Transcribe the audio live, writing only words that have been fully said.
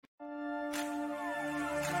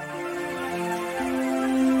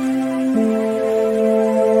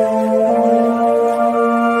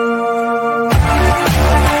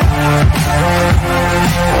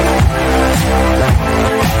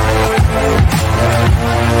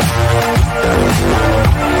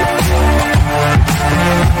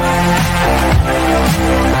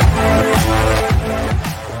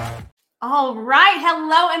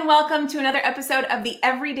episode of the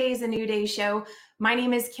Every Day is a New Day show. My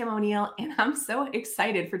name is Kim O'Neill, and I'm so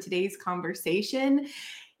excited for today's conversation.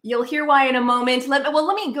 You'll hear why in a moment. Let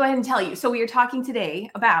me go ahead and tell you. So we are talking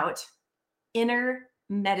today about inner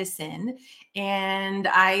medicine, and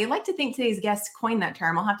I like to think today's guest coined that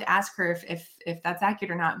term. I'll have to ask her if that's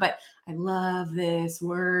accurate or not, but I love this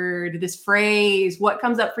word, this phrase. What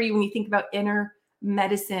comes up for you when you think about inner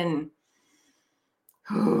medicine?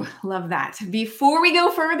 Ooh, love that. Before we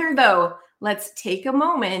go further, though, let's take a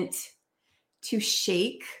moment to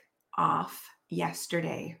shake off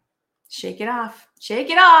yesterday. Shake it off. Shake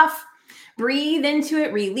it off. Breathe into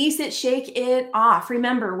it, release it, shake it off.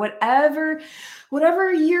 Remember, whatever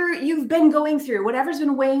you've been going through, whatever's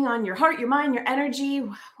been weighing on your heart, your mind, your energy,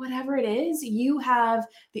 whatever it is, you have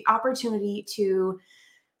the opportunity to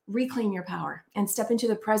reclaim your power and step into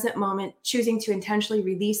the present moment, choosing to intentionally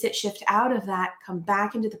release it, shift out of that, come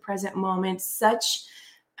back into the present moment. Such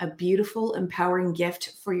a beautiful, empowering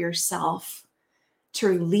gift for yourself to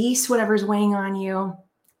release whatever's weighing on you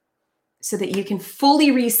so that you can fully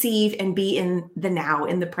receive and be in the now,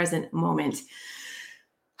 in the present moment.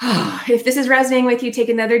 If this is resonating with you, take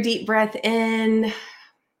another deep breath in.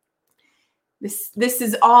 This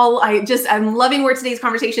is all, I'm loving where today's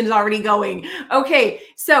conversation is already going. Okay,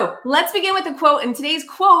 so let's begin with a quote. And today's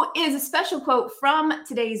quote is a special quote from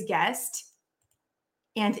today's guest.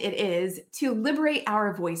 And it is, to liberate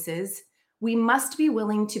our voices, we must be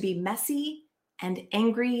willing to be messy and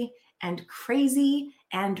angry and crazy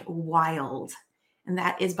and wild. And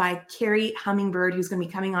that is by Kerri Hummingbird, who's going to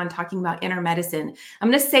be coming on talking about inner medicine. I'm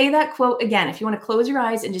going to say that quote again. If you want to close your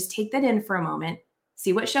eyes and just take that in for a moment,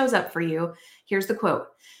 see what shows up for you. Here's the quote.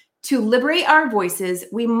 To liberate our voices,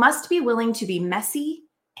 we must be willing to be messy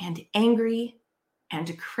and angry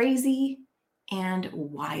and crazy and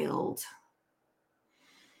wild.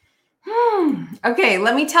 Okay,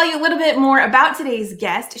 let me tell you a little bit more about today's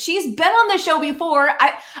guest. She's been on the show before.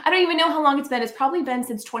 I don't even know how long it's been. It's probably been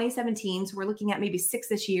since 2017. So we're looking at maybe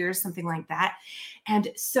 6-ish years, something like that. And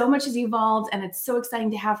so much has evolved, and it's so exciting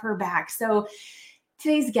to have her back. So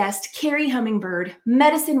today's guest, Kerri Hummingbird,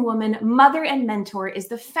 medicine woman, mother, and mentor, is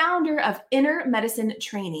the founder of Inner Medicine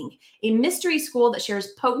Training, a mystery school that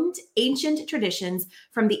shares potent ancient traditions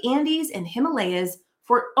from the Andes and Himalayas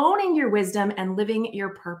for owning your wisdom and living your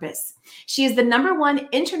purpose. She is the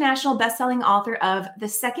 #1 international best-selling author of The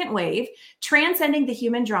Second Wave, Transcending the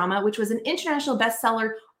Human Drama, which was an international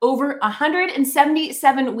bestseller over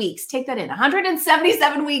 177 weeks. Take that in,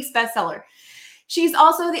 177 weeks bestseller. She's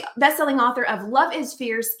also the best-selling author of Love is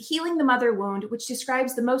Fierce, Healing the Mother Wound, which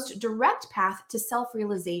describes the most direct path to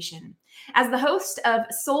self-realization. As the host of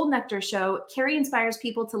Soul Nectar Show, Kerri inspires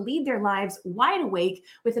people to lead their lives wide awake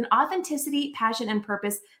with an authenticity, passion, and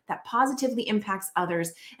purpose that positively impacts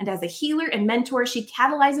others. And as a healer and mentor, she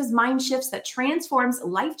catalyzes mind shifts that transforms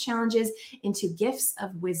life challenges into gifts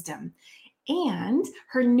of wisdom. And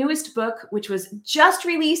her newest book, which was just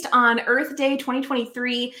released on Earth Day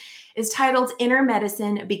 2023, is titled Inner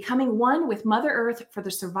Medicine, Becoming One with Mother Earth for the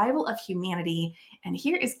Survival of Humanity. And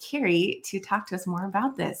here is Kerri to talk to us more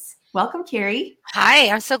about this. Welcome, Kerri. Hi,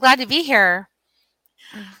 I'm so glad to be here.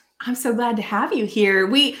 I'm so glad to have you here.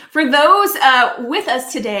 For those with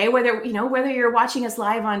us today, whether you're watching us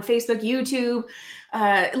live on Facebook, YouTube,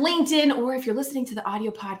 LinkedIn, or if you're listening to the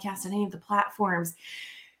audio podcast on any of the platforms,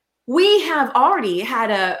 we have already had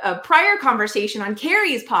a prior conversation on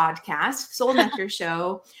Kerri's podcast, Soul Nectar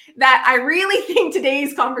Show, that I really think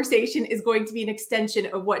today's conversation is going to be an extension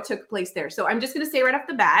of what took place there. So I'm just going to say right off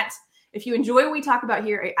the bat, if you enjoy what we talk about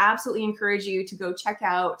here, I absolutely encourage you to go check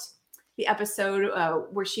out the episode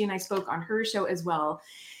where she and I spoke on her show as well.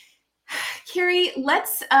 Kerri,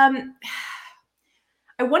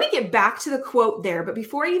 I want to get back to the quote there, but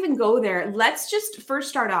before I even go there, let's just first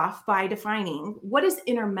start off by defining, what is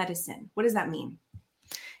inner medicine? What does that mean?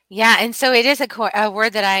 Yeah, and so it is a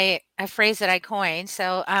phrase that I coined.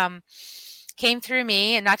 So came through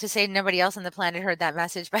me, and not to say nobody else on the planet heard that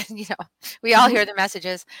message, but we all hear the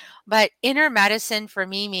messages. But inner medicine for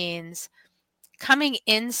me means coming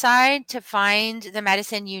inside to find the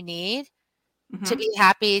medicine you need to be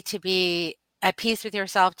happy, to be at peace with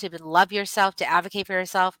yourself, to love yourself, to advocate for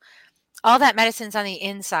yourself. All that medicine's on the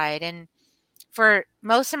inside. And for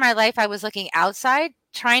most of my life, I was looking outside,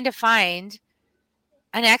 trying to find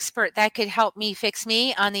an expert that could help me fix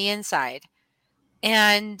me on the inside.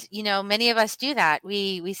 And, many of us do that.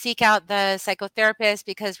 We seek out the psychotherapist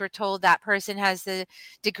because we're told that person has the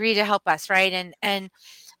degree to help us, right? And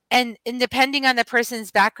depending on the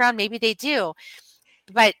person's background, maybe they do.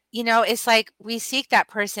 But, it's like we seek that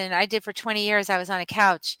person. I did for 20 years. I was on a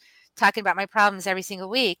couch talking about my problems every single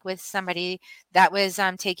week with somebody that was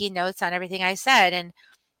taking notes on everything I said. And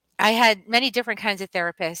I had many different kinds of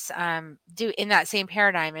therapists do in that same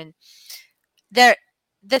paradigm. And the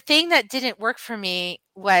thing that didn't work for me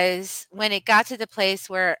was when it got to the place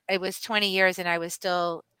where it was 20 years and I was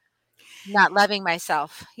still not loving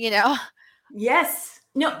myself, you know? Yes.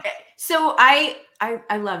 No. So I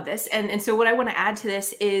love this, and so what I want to add to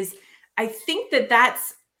this is I think that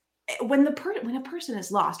that's when when a person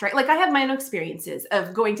is lost, right? Like I have my own experiences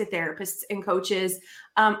of going to therapists and coaches.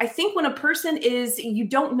 I think when a person is, you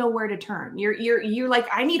don't know where to turn. You're like,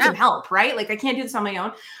 I need some help, right? Like I can't do this on my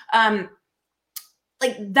own.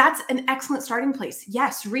 Like that's an excellent starting place.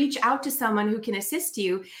 Yes, reach out to someone who can assist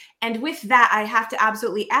you. And with that, I have to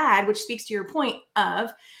absolutely add, which speaks to your point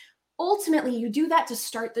of ultimately you do that to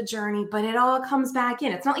start the journey, but it all comes back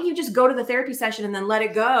in. It's not like you just go to the therapy session and then let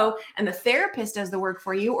it go and the therapist does the work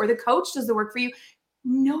for you or the coach does the work for you.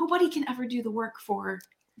 Nobody can ever do the work for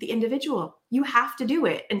the individual. You have to do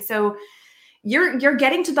it. And so you're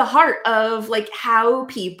getting to the heart of like how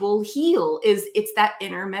people heal. It's that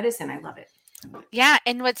inner medicine. I love it. Yeah.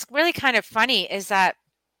 And what's really kind of funny is that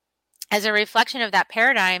as a reflection of that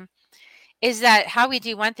paradigm, is that how we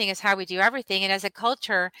do one thing is how we do everything. And as a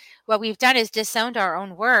culture, what we've done is disowned our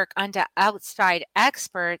own work onto outside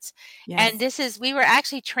experts. Yes. And we were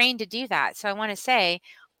actually trained to do that. So I want to say,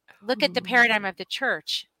 look at the paradigm of the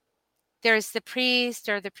church. There's the priest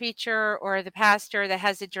or the preacher or the pastor that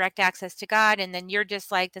has the direct access to God. And then you're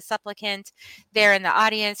just like the supplicant there in the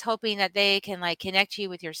audience, hoping that they can like connect you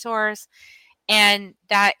with your source. And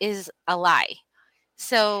that is a lie.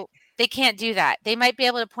 So they can't do that. They might be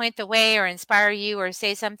able to point the way or inspire you or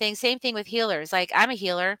say something. Same thing with healers. Like I'm a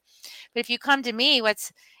healer, but if you come to me,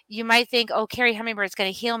 you might think, oh, Kerri Hummingbird is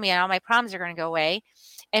going to heal me and all my problems are going to go away.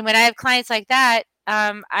 And when I have clients like that,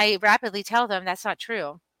 I rapidly tell them that's not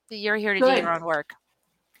true. That you're here to do your own work.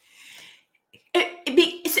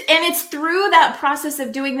 And it's through that process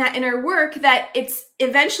of doing that inner work that it's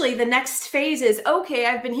eventually the next phase is, okay,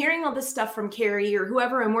 I've been hearing all this stuff from Kerri or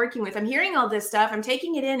whoever I'm working with. I'm hearing all this stuff. I'm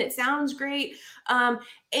taking it in. It sounds great.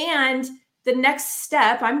 And the next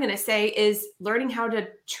step I'm going to say is learning how to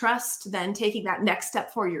trust, then taking that next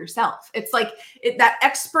step for yourself. It's like that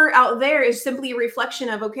expert out there is simply a reflection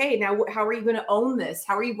of, okay, now how are you going to own this?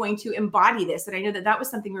 How are you going to embody this? And I know that was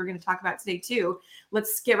something we were going to talk about today too.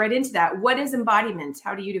 Let's get right into that. What is embodiment?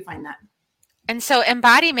 How do you define that? And so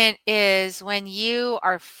embodiment is when you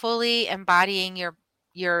are fully embodying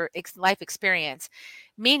your life experience,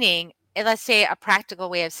 meaning, let's say a practical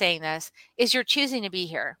way of saying this is you're choosing to be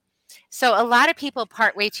here. So a lot of people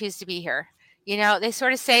partway choose to be here. You know, they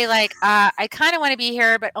sort of say like, I kind of want to be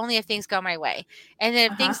here, but only if things go my way. And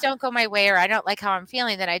then if things don't go my way or I don't like how I'm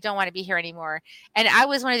feeling, then I don't want to be here anymore. And I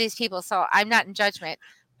was one of these people, so I'm not in judgment.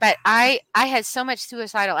 But I had so much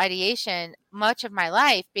suicidal ideation much of my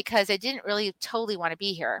life because I didn't really totally want to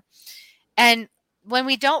be here. And when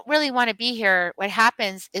we don't really want to be here, what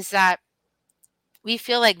happens is that we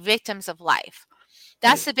feel like victims of life.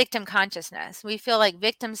 That's the victim consciousness. We feel like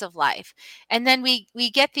victims of life. And then we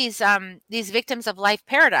get these victims of life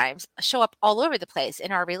paradigms show up all over the place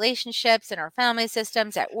in our relationships, in our family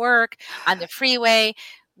systems, at work, on the freeway,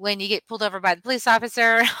 when you get pulled over by the police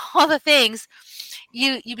officer, all the things,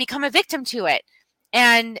 you become a victim to it.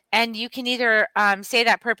 And you can either say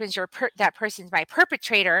that that person's my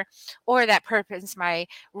perpetrator or that person's my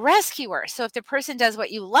rescuer. So if the person does what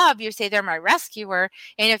you love, you say they're my rescuer.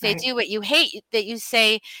 And if they do what you hate, that you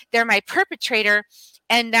say they're my perpetrator.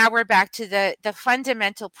 And now we're back to the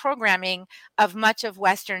fundamental programming of much of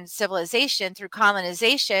Western civilization through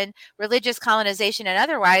colonization, religious colonization and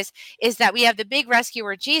otherwise, is that we have the big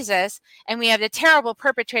rescuer, Jesus, and we have the terrible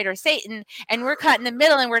perpetrator, Satan, and we're caught in the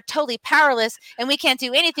middle and we're totally powerless and we can't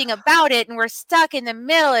do anything about it. And we're stuck in the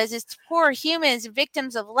middle as these poor humans,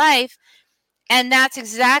 victims of life. And that's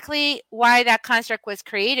exactly why that construct was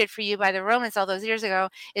created for you by the Romans all those years ago,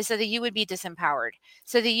 is so that you would be disempowered,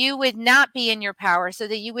 so that you would not be in your power, so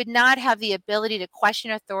that you would not have the ability to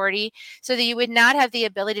question authority, so that you would not have the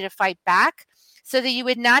ability to fight back, so that you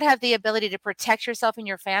would not have the ability to protect yourself and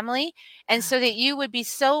your family, and so that you would be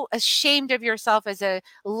so ashamed of yourself as a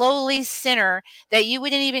lowly sinner that you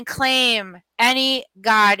wouldn't even claim any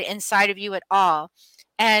God inside of you at all.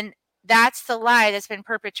 And that's the lie that's been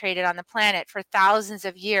perpetrated on the planet for thousands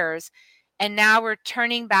of years. And now we're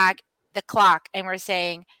turning back the clock and we're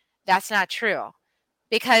saying that's not true,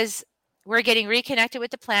 because we're getting reconnected with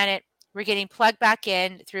the planet. We're getting plugged back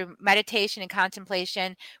in through meditation and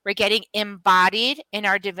contemplation. We're getting embodied in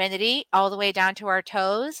our divinity all the way down to our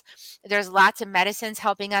toes. There's lots of medicines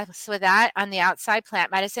helping us with that on the outside,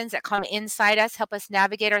 plant medicines that come inside us, help us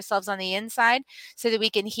navigate ourselves on the inside so that we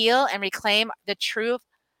can heal and reclaim the truth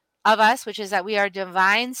of us, which is that we are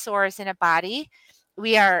divine source in a body.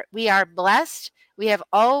 We are blessed. We have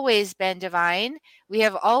always been divine. We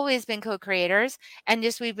have always been co-creators, and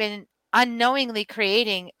just we've been unknowingly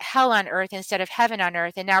creating hell on earth instead of heaven on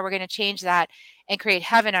earth, and now we're going to change that and create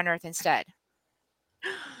heaven on earth instead.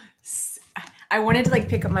 I wanted to like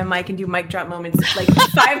pick up my mic and do mic drop moments like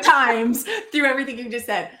 5 times through everything you just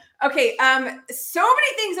said. Okay, so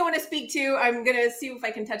many things I want to speak to. I'm gonna see if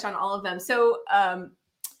I can touch on all of them. So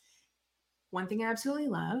one thing I absolutely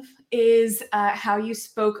love is how you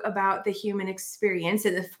spoke about the human experience,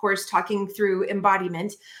 and of course, talking through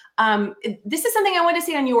embodiment. This is something I want to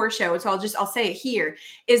say on your show, so I'll say it here,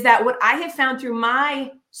 is that what I have found through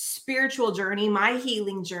my spiritual journey, my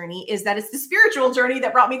healing journey, is that it's the spiritual journey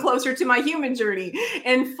that brought me closer to my human journey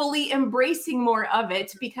and fully embracing more of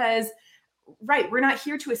it, because right, we're not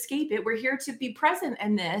here to escape it. We're here to be present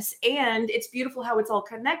in this, and it's beautiful how it's all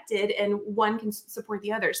connected and one can support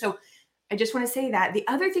the other. So I just want to say that. The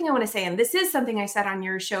other thing I want to say, and this is something I said on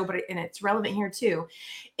your show, and it's relevant here too,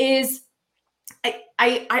 is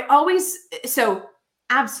I always, so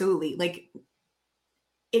absolutely, like,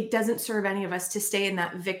 it doesn't serve any of us to stay in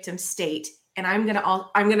that victim state. And I'm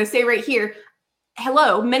gonna say right here,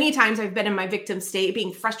 hello, many times I've been in my victim state,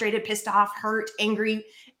 being frustrated, pissed off, hurt, angry,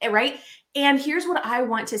 right? And here's what I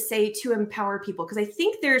want to say to empower people, because I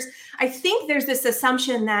think there's this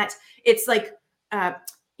assumption that it's like,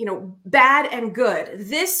 bad and good,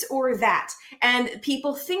 this or that. And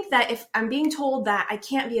people think that if I'm being told that I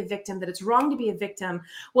can't be a victim, that it's wrong to be a victim,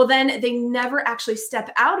 well, then they never actually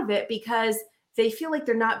step out of it because they feel like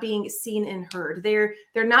they're not being seen and heard. They're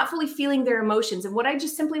not fully feeling their emotions. And what I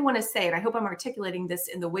just simply want to say, and I hope I'm articulating this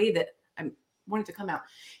in the way that I want it to come out,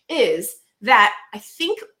 is that I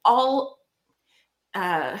think all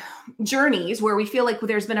journeys where we feel like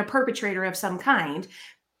there's been a perpetrator of some kind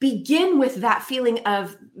begin with that feeling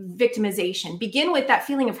of victimization, begin with that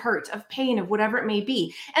feeling of hurt, of pain, of whatever it may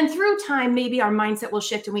be. And through time, maybe our mindset will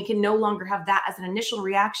shift and we can no longer have that as an initial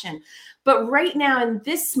reaction. But right now in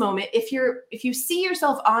this moment, if you see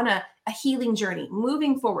yourself on a healing journey,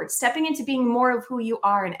 moving forward, stepping into being more of who you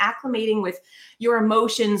are and acclimating with your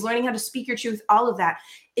emotions, learning how to speak your truth, all of that.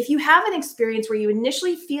 If you have an experience where you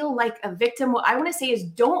initially feel like a victim, what I want to say is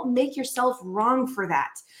don't make yourself wrong for that.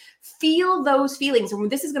 Feel those feelings. And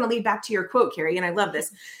this is going to lead back to your quote, Kerri, and I love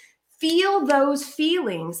this. Feel those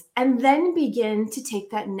feelings and then begin to take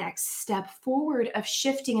that next step forward of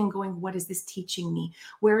shifting and going, what is this teaching me?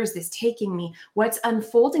 Where is this taking me? What's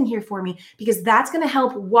unfolding here for me? Because that's going to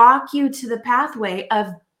help walk you to the pathway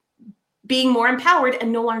of being more empowered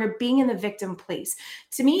and no longer being in the victim place.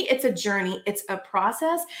 To me, it's a journey. It's a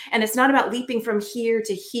process. And it's not about leaping from here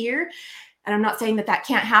to here. And I'm not saying that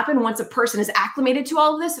can't happen once a person is acclimated to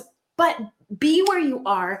all of this, but be where you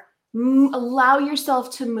are. Allow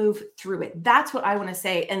yourself to move through it. That's what I want to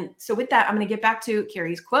say. And so with that, I'm going to get back to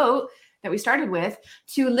Kerri's quote that we started with.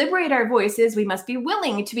 To liberate our voices, we must be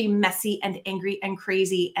willing to be messy and angry and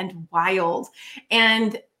crazy and wild.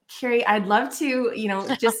 And Kerri, I'd love to,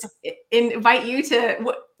 just invite you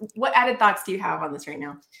to what added thoughts do you have on this right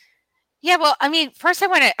now? Yeah, well, I mean, first I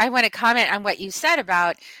want to comment on what you said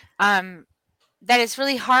about that it's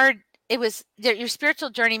really hard. It was your spiritual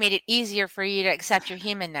journey made it easier for you to accept your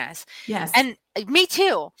humanness. Yes. And me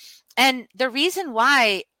too. And the reason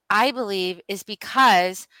why I believe is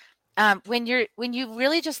because when you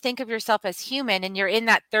really just think of yourself as human and you're in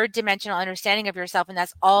that third dimensional understanding of yourself, and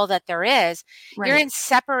that's all that there is, right. You're in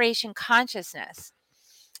separation consciousness.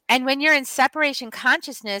 And when you're in separation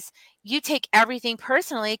consciousness, you take everything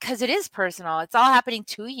personally because it is personal. It's all happening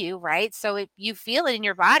to you, right? So if you feel it in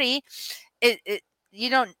your body, you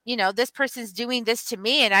don't, this person's doing this to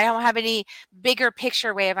me and I don't have any bigger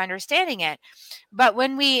picture way of understanding it. But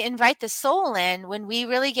when we invite the soul in, when we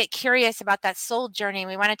really get curious about that soul journey,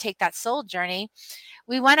 we want to take that soul journey,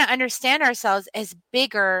 we want to understand ourselves as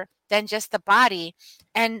bigger than just the body.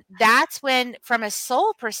 And that's when, from a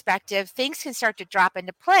soul perspective, things can start to drop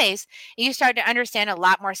into place. And you start to understand a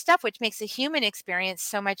lot more stuff, which makes the human experience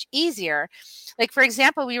so much easier. Like, for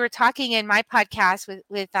example, we were talking in my podcast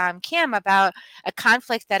with Kim about a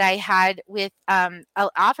conflict that I had with an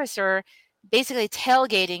officer basically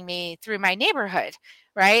tailgating me through my neighborhood.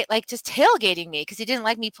 right? Like just tailgating me because he didn't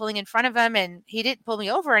like me pulling in front of him, and he didn't pull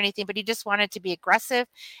me over or anything, but he just wanted to be aggressive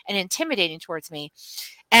and intimidating towards me.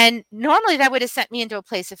 And normally that would have sent me into a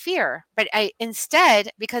place of fear. But I instead,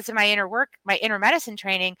 because of my inner work, my inner medicine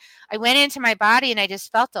training, I went into my body and I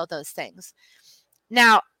just felt all those things.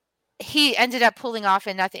 Now, he ended up pulling off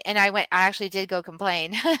and nothing. And I actually did go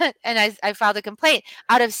complain. And I filed a complaint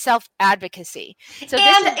out of self-advocacy. So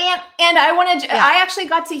and I wanted, I actually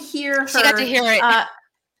got to hear her. She got to hear it.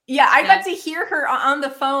 Yeah, I got to hear her on the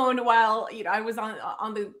phone while, you know, I was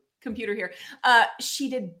on the computer here. She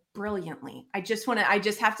did brilliantly. I just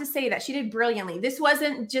have to say that she did brilliantly. This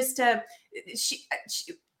wasn't just her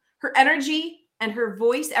energy and her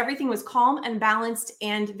voice, everything was calm and balanced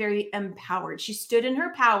and very empowered. She stood in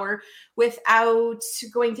her power without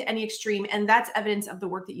going to any extreme. And that's evidence of the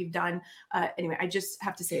work that you've done. Anyway, I just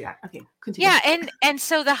have to say that. Okay, continue. Yeah. And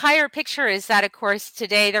so the higher picture is that, of course,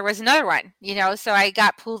 today there was another one, you know, so I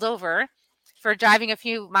got pulled over for driving a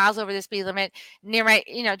few miles over the speed limit near my,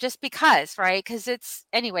 you know, just because, right? Because it's,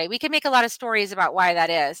 anyway, we can make a lot of stories about why that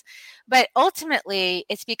is. But ultimately,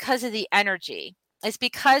 it's because of the energy. It's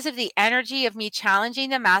because of the energy of me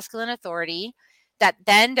challenging the masculine authority that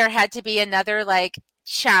then there had to be another like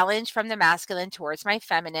challenge from the masculine towards my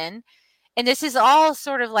feminine. And this is all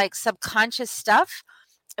sort of like subconscious stuff.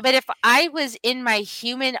 But if I was in my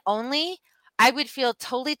human only, I would feel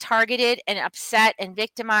totally targeted and upset and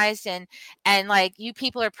victimized and like you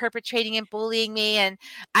people are perpetrating and bullying me. And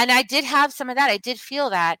I did have some of that. I did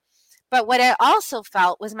feel that. But what I also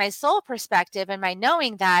felt was my soul perspective and my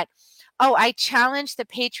knowing that, oh, I challenged the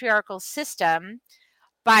patriarchal system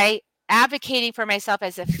by advocating for myself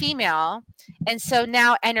as a female. And so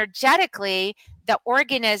now energetically, the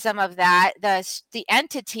organism of that, the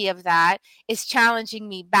entity of that is challenging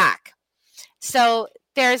me back. So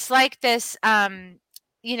there's like this,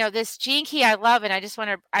 you know, this gene key I love, and I just want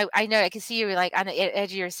to, I know I can see you like on the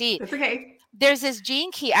edge of your seat. That's okay. There's this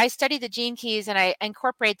gene key. I study the gene keys and I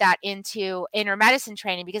incorporate that into inner medicine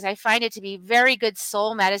training because I find it to be very good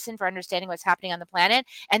soul medicine for understanding what's happening on the planet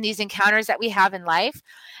and these encounters that we have in life.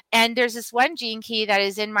 And there's this one gene key that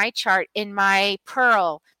is in my chart in my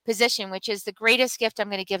pearl position, which is the greatest gift I'm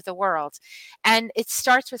going to give the world. And it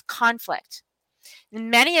starts with conflict.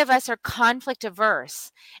 Many of us are conflict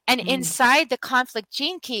averse, and inside the conflict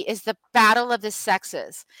gene key is the battle of the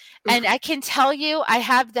sexes. And I can tell you, I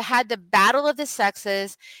have had the battle of the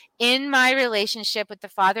sexes in my relationship with the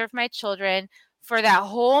father of my children for that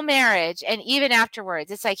whole marriage. And even afterwards,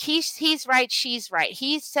 it's like, he's right, she's right.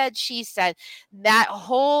 He said, she said, that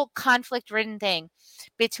whole conflict ridden thing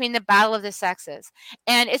between the battle of the sexes.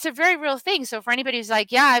 And it's a very real thing. So for anybody who's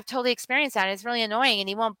like, yeah, I've totally experienced that, and it's really annoying, and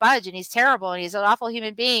he won't budge, and he's terrible, and he's an awful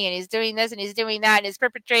human being, and he's doing this and he's doing that, and he's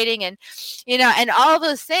perpetrating, and, you know, and all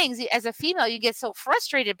those things, as a female, you get so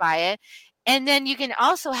frustrated by it. And then you can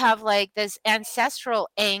also have like this ancestral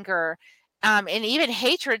anger and even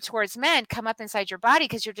hatred towards men come up inside your body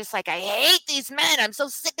because you're just like, I hate these men. I'm so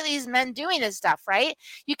sick of these men doing this stuff, right?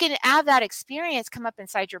 You can have that experience come up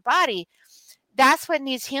inside your body. That's what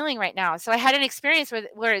needs healing right now. So I had an experience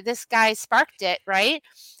where this guy sparked it, right?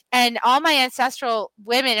 And all my ancestral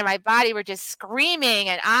women in my body were just screaming,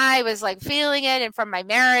 and I was like feeling it, and from my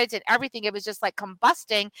marriage and everything, it was just like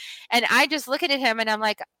combusting. And I just looking at him and I'm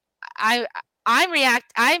like,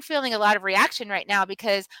 I'm feeling a lot of reaction right now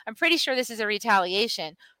because I'm pretty sure this is a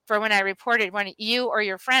retaliation for when I reported you or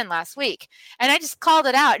your friend last week. And I just called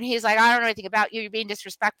it out, and he's like, I don't know anything about you. You're being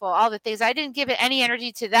disrespectful, all the things. I didn't give it any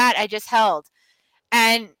energy to that. I just held.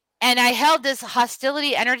 And I held this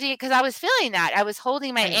hostility energy because I was feeling that. I was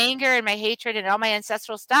holding my anger and my hatred and all my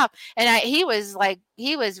ancestral stuff. And he was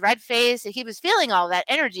red-faced. He was feeling all that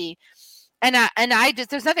energy. And I just,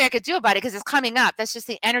 there's nothing I could do about it because it's coming up. That's just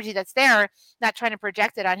the energy that's there, not trying to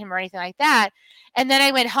project it on him or anything like that. And then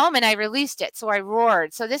I went home and I released it. So I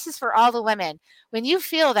roared. So this is for all the women. When you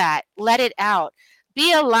feel that, let it out.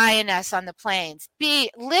 Be a lioness on the plains.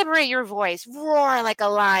 Liberate your voice. Roar like a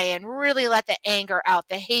lion. Really let the anger out,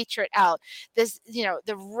 the hatred out. This, you know,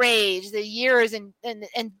 the rage, the years and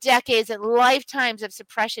decades and lifetimes of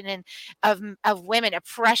suppression and of women,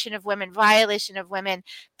 oppression of women, violation of women,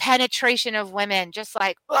 penetration of women. Just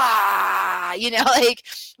like, you know, like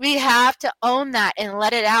we have to own that and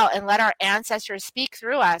let it out and let our ancestors speak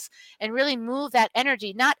through us and really move that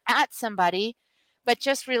energy, not at somebody, but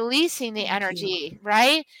just releasing the Thank you. energy,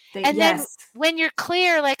 right? And then Yes. when you're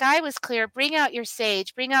clear, like I was clear, bring out your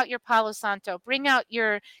sage, bring out your Palo Santo, bring out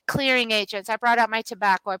your clearing agents. I brought out my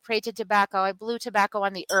tobacco. I prayed to tobacco. I blew tobacco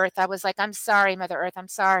on the earth. I was like, I'm sorry, Mother Earth. I'm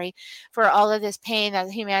sorry for all of this pain that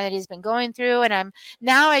humanity has been going through. And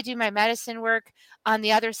now I do my medicine work on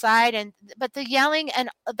the other side. But the yelling and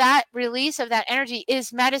that release of that energy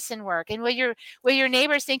is medicine work. And will your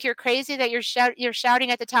neighbors think you're crazy that you're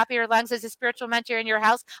shouting at the top of your lungs as a spiritual mentor in your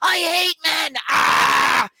house? I hate men.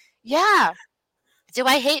 Ah, yeah. Do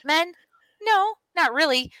I hate men? No, not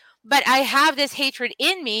really. But I have this hatred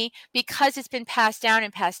in me because it's been passed down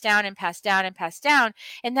and passed down and passed down and passed down.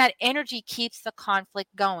 And that energy keeps the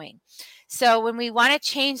conflict going. So when we want to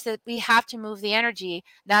change that, we have to move the energy,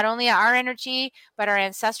 not only our energy, but our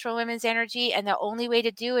ancestral women's energy. And the only way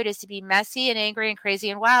to do it is to be messy and angry and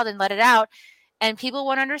crazy and wild and let it out. And people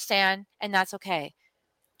won't understand, and that's okay.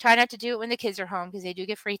 Try not to do it when the kids are home because they do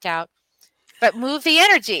get freaked out. But move the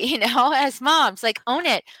energy, as moms, like own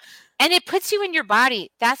it. And it puts you in your body.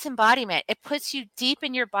 That's embodiment. It puts you deep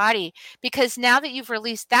in your body because now that you've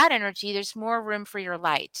released that energy, there's more room for your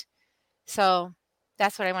light. So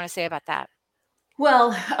that's what I want to say about that.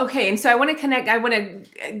 Well, okay. And so I want to connect, I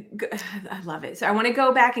love it. So I want to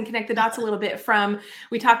go back and connect the dots a little bit from,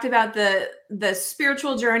 we talked about the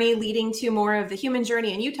spiritual journey leading to more of the human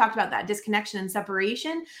journey. And you talked about that disconnection and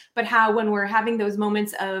separation, but how when we're having those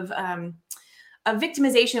moments of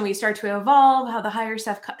victimization, we start to evolve, how the higher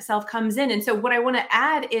self comes in. And so what I want to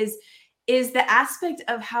add is the aspect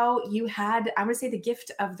of how you had, I would say, the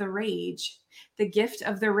gift of the rage. The gift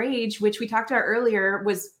of the rage, which we talked about earlier,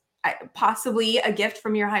 was possibly a gift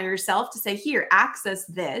from your higher self to say, here, access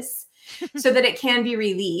this so that it can be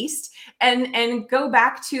released. And go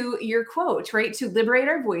back to your quote, right? To liberate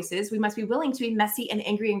our voices, we must be willing to be messy and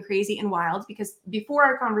angry and crazy and wild. Because before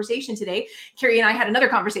our conversation today, Kerri and I had another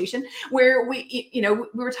conversation where we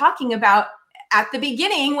were talking about at the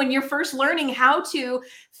beginning, when you're first learning how to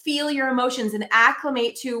feel your emotions and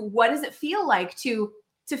acclimate to what does it feel like to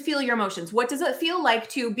feel your emotions. What does it feel like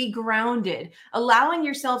to be grounded? Allowing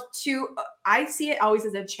yourself to, I see it always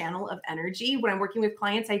as a channel of energy. When I'm working with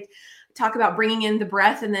clients, I talk about bringing in the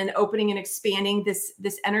breath and then opening and expanding this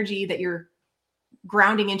energy that you're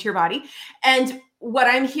grounding into your body. And what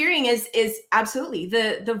I'm hearing is absolutely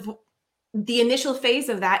the initial phase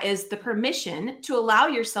of that is the permission to allow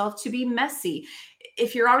yourself to be messy.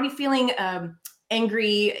 If you're already feeling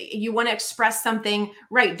angry, you want to express something,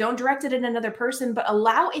 right? Don't direct it at another person, but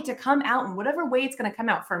allow it to come out in whatever way it's going to come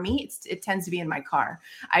out. For me, it tends to be in my car.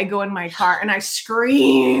 I go in my car and I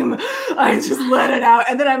scream. I just let it out.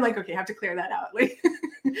 And then I'm like, okay, I have to clear that out.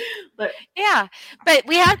 But yeah, but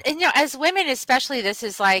we have, as women, especially, this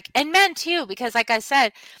is like, and men too, because like I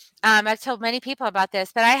said, I've told many people about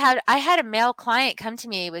this, but I had a male client come to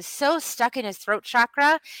me. He was so stuck in his throat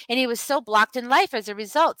chakra and he was so blocked in life as a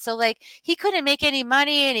result. So like he couldn't make any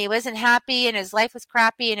money and he wasn't happy and his life was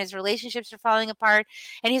crappy and his relationships were falling apart.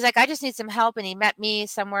 And he's like, I just need some help. And he met me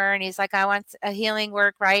somewhere and he's like, I want a healing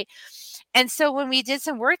work, right? And so when we did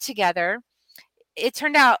some work together, it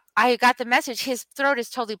turned out I got the message. His throat is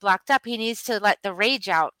totally blocked up. He needs to let the rage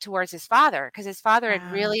out towards his father because his father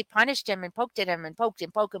had really punished him and poked at him and poked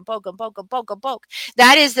him, poke and poke and poke and poke and poke.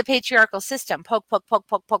 That is the patriarchal system. Poke, poke, poke,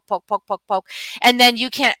 poke, poke, poke, poke, poke, poke. And then you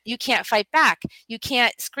can't fight back. You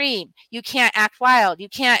can't scream. You can't act wild. You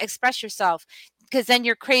can't express yourself, because then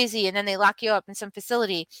you're crazy and then they lock you up in some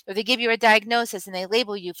facility or they give you a diagnosis and they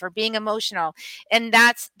label you for being emotional. And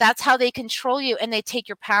that's how they control you and they take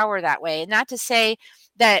your power that way. And not to say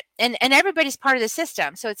that, and everybody's part of the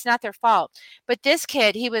system, so it's not their fault. But this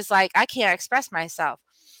kid, he was like, I can't express myself.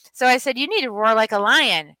 So I said, you need to roar like a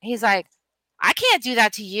lion. He's like, I can't do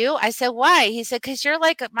that to you. I said, why? He said, because you're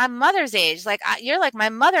like my mother's age. Like you're like my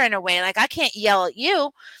mother in a way. Like I can't yell at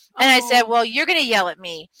you. And I said, well, you're going to yell at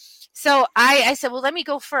me. So I said, well, let me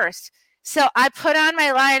go first. So I put on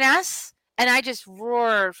my lioness and I just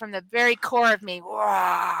roared from the very core of me, and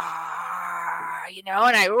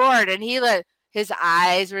I roared and his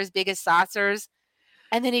eyes were as big as saucers.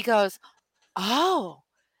 And then he goes, oh,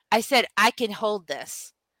 I said, I can hold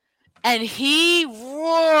this. And he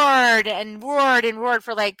roared and roared and roared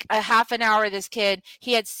for like a half an hour. This kid,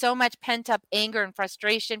 he had so much pent up anger and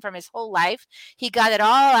frustration from his whole life. He got it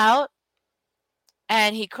all out.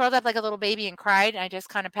 And he curled up like a little baby and cried. And I just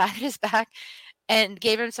kind of patted his back and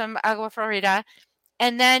gave him some agua florida.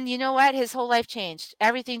 And then, you know what? His whole life changed.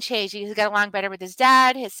 Everything changed. He got along better with his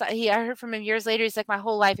dad. I heard from him years later. He's like, my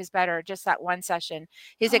whole life is better. Just that one session.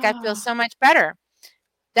 He's like, I feel so much better.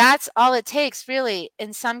 That's all it takes, really,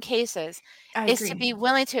 in some cases, I is to agree. be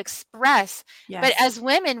willing to express. But Yes. as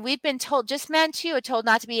women, we've been told, just men too, are told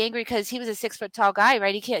not to be angry because he was a 6 foot tall guy,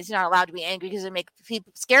 right? He's not allowed to be angry because it make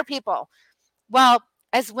people scare people. Well,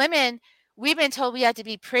 as women, we've been told we have to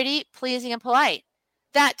be pretty, pleasing, and polite.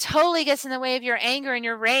 That totally gets in the way of your anger and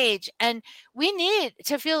your rage. And we need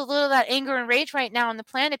to feel a little of that anger and rage right now on the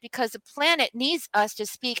planet because the planet needs us to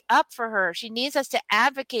speak up for her. She needs us to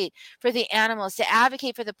advocate for the animals, to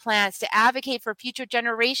advocate for the plants, to advocate for future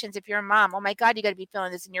generations. If you're a mom, oh my God, you got to be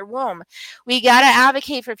feeling this in your womb. We got to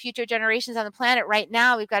advocate for future generations on the planet right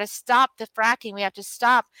now. We've got to stop the fracking. We have to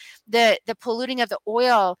stop the polluting of the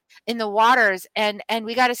oil in the waters, and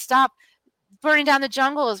we got to stop burning down the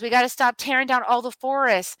jungles. We got to stop tearing down all the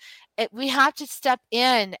forests. We have to step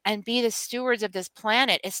in and be the stewards of this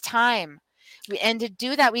planet. It's time. And to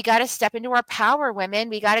do that, we got to step into our power, women.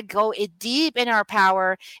 We got to go deep in our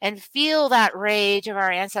power and feel that rage of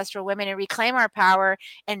our ancestral women and reclaim our power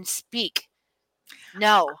and speak.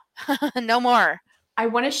 No, no more. I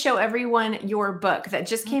want to show everyone your book that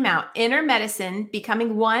just came out, Inner Medicine,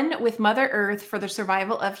 Becoming One with Mother Earth for the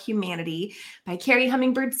Survival of Humanity by Kerri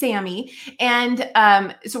Hummingbird Sammy. And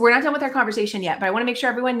so we're not done with our conversation yet, but I want to make sure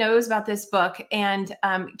everyone knows about this book. And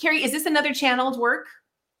Kerri, is this another channeled work?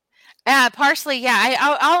 Partially,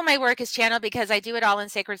 yeah. All of my work is channeled because I do it all in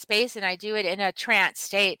sacred space and I do it in a trance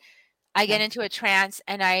state. I get into a trance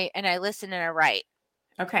and I listen and I write.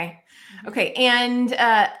 Okay. Okay. And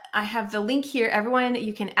I have the link here. Everyone,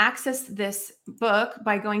 you can access this book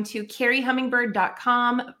by going to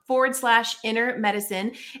kerrihummingbird.com/inner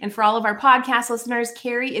medicine. And for all of our podcast listeners,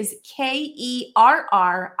 Kerri is Kerri,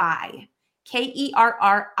 Kerri,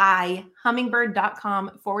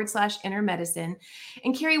 hummingbird.com/inner medicine.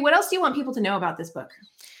 And Kerri, what else do you want people to know about this book?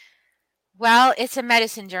 Well, it's a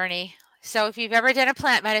medicine journey. So if you've ever done a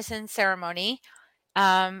plant medicine ceremony,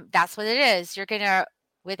 that's what it is. You're going to,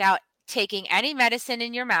 without taking any medicine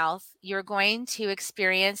in your mouth, you're going to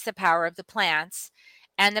experience the power of the plants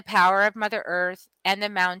and the power of Mother Earth and the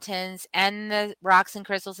mountains and the rocks and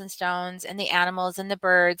crystals and stones and the animals and the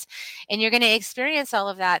birds. And you're going to experience all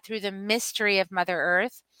of that through the mystery of Mother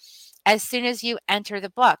Earth. As soon as you enter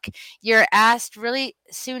the book, you're asked really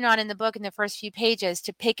soon on in the book, in the first few pages,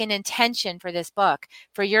 to pick an intention for this book,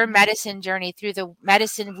 for your medicine journey through the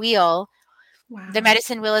medicine wheel. Wow. The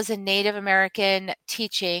medicine wheel is a Native American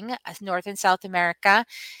teaching, North and South America.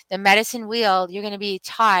 The medicine wheel, you're going to be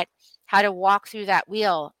taught how to walk through that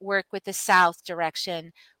wheel, work with the south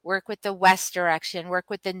direction, work with the west direction, work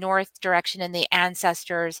with the north direction and the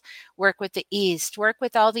ancestors, work with the east, work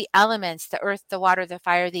with all the elements, the earth, the water, the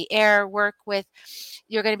fire, the air,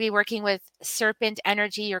 you're going to be working with serpent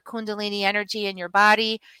energy, your kundalini energy in your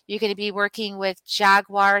body. You're going to be working with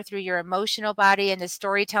jaguar through your emotional body and the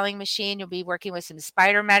storytelling machine. You'll be working with some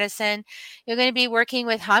spider medicine. You're going to be working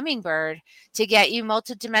with hummingbird to get you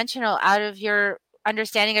multidimensional out of your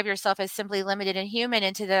understanding of yourself as simply limited and human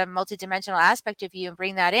into the multidimensional aspect of you and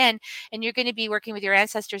bring that in. And you're going to be working with your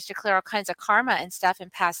ancestors to clear all kinds of karma and stuff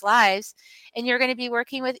in past lives. And you're going to be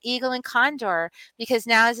working with eagle and condor, because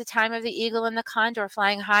now is the time of the eagle and the condor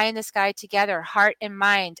flying high in the sky together, heart and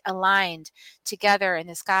mind aligned together in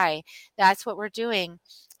the sky. That's what we're doing.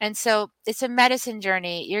 And so it's a medicine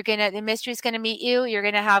journey. The mystery's going to meet you. You're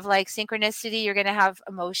going to have like synchronicity. You're going to have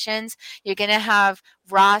emotions. You're going to have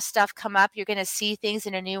raw stuff come up. You're going to see things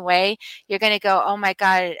in a new way. You're going to go, oh my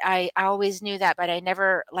God, I always knew that, but I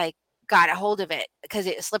never got a hold of it because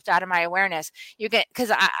it slipped out of my awareness.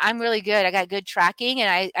 Because I'm really good. I got good tracking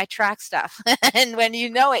and I track stuff. And when you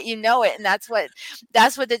know it, you know it. And that's what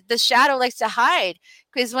the shadow likes to hide.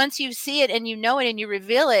 Because once you see it and you know it and you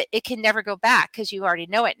reveal it, it can never go back because you already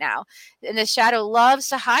know it now. And the shadow loves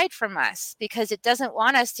to hide from us because it doesn't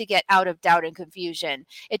want us to get out of doubt and confusion.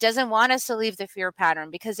 It doesn't want us to leave the fear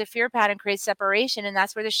pattern, because the fear pattern creates separation, and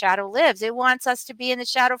that's where the shadow lives. It wants us to be in the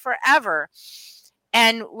shadow forever.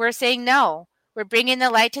 And we're saying no. We're bringing the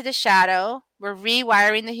light to the shadow. We're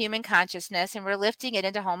rewiring the human consciousness, and we're lifting it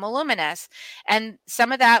into Homo Luminous. And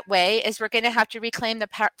some of that way is we're going to have to reclaim the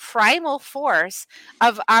primal force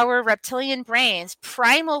of our reptilian brains,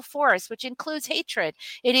 primal force, which includes hatred.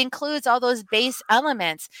 It includes all those base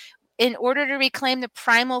elements. In order to reclaim the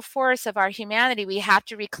primal force of our humanity, we have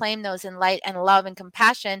to reclaim those in light and love and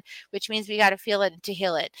compassion, which means we got to feel it to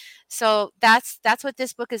heal it. So that's what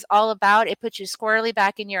this book is all about. It puts you squarely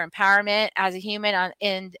back in your empowerment as a human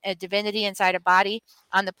in a divinity inside a body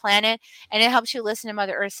on the planet. And it helps you listen to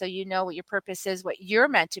Mother Earth so you know what your purpose is, what you're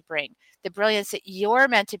meant to bring, the brilliance that you're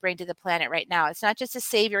meant to bring to the planet right now. It's not just a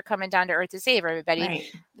savior coming down to Earth to save everybody.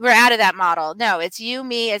 Right. We're out of that model. No, it's you,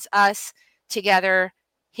 me, it's us together,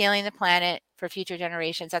 healing the planet for future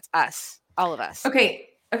generations. That's us, all of us. Okay.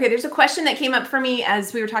 Okay. There's a question that came up for me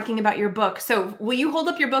as we were talking about your book. So will you hold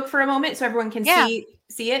up your book for a moment so everyone can Yeah,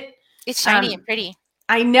 see it? it's shiny and pretty.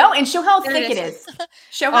 I know. And show how There it thick it is. is.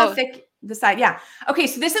 Show how Oh, thick the side. Yeah. Okay.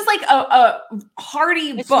 So this is like a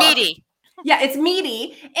hearty it's book. meaty. Yeah, it's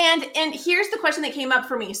meaty. And here's the question that came up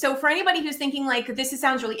for me. So for anybody who's thinking like,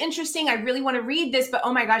 sounds really interesting, I really want to read this, but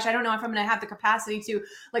oh my gosh, I don't know if I'm going to have the capacity to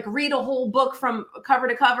like read a whole book from cover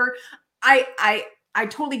to cover. I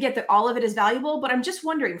totally get that all of it is valuable, but I'm just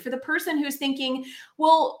wondering for the person who's thinking,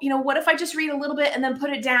 well, what if I just read a little bit and then put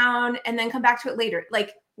it down and then come back to it later?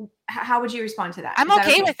 Like, how would you respond to that? I'm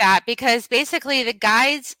okay with that, because basically the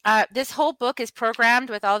guides, this whole book is programmed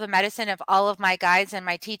with all the medicine of all of my guides and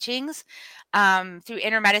my teachings through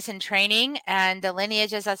inner medicine training and the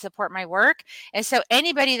lineages that support my work. And so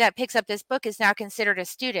anybody that picks up this book is now considered a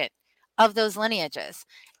student of those lineages.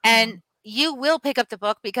 And you will pick up the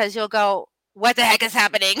book because you'll go, what the heck is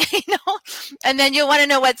happening? And then you'll want to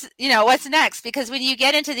know what's next, because when you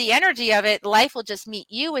get into the energy of it, life will just meet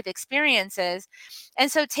you with experiences.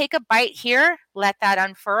 And so take a bite here, let that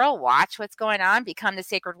unfurl, watch what's going on, become the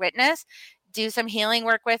sacred witness, do some healing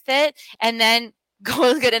work with it, and then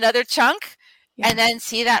go get another chunk. Yeah. And then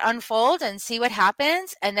see that unfold and see what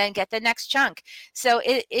happens, and then get the next chunk. So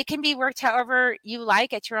it can be worked however you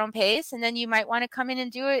like at your own pace. And then you might want to come in and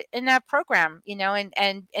do it in a program,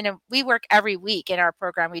 and we work every week in our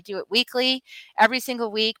program. We do it weekly, every single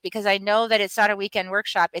week, because I know that it's not a weekend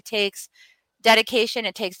workshop. It takes dedication,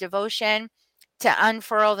 it takes devotion to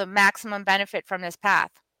unfurl the maximum benefit from this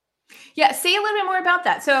path. Yeah, say a little bit more about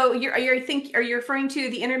that. So are you referring to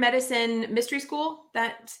the Inner Medicine Mystery School?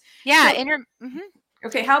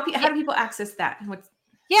 Okay, how do people access that?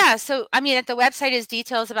 Yeah, so at the website is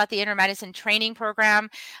details about the Inner Medicine training program.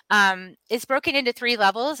 It's broken into 3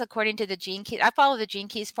 levels according to the gene key. I follow the gene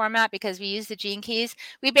keys format because we use the gene keys.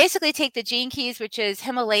 We basically take the gene keys, which is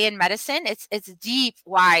Himalayan medicine. It's deep,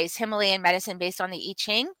 wise Himalayan medicine based on the I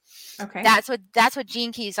Ching. Okay, that's what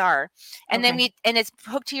gene keys are, and then it's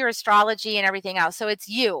hooked to your astrology and everything else. So it's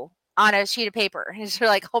you on a sheet of paper, and you're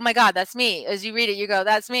like, oh my God, that's me. As you read it, you go,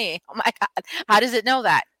 that's me. Oh my God, how does it know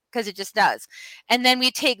that? Because it just does. And then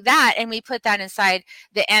we take that and we put that inside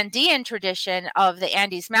the Andean tradition of the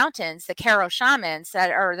Andes Mountains, the Q'ero shamans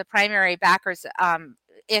that are the primary backers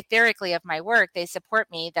etherically of my work. They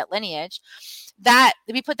support me, that lineage. That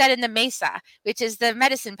we put that in the mesa, which is the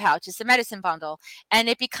medicine pouch, it's the medicine bundle, and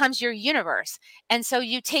it becomes your universe. And so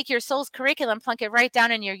you take your soul's curriculum, plunk it right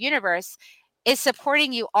down in your universe. Is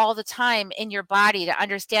supporting you all the time in your body to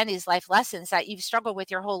understand these life lessons that you've struggled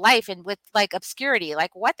with your whole life, and with like obscurity,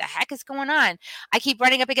 like what the heck is going on? I keep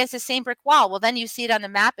running up against the same brick wall. Well, then you see it on the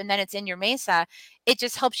map, and then it's in your mesa. It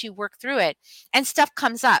just helps you work through it, and stuff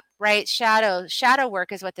comes up, right? Shadow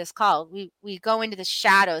work is what this called. We go into the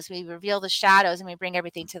shadows, we reveal the shadows, and we bring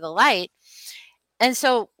everything to the light. And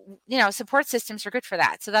so, support systems are good for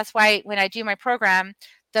that. So that's why when I do my program,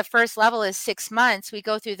 the first level is 6 months. We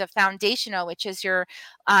go through the foundational, which is your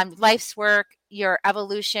life's work, your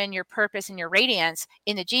evolution, your purpose, and your radiance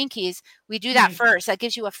in the gene keys. We do that first. That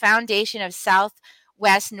gives you a foundation of south,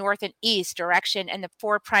 west, north, and east direction, and the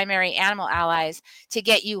 4 primary animal allies to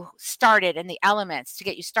get you started, and the elements to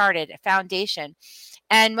get you started, a foundation.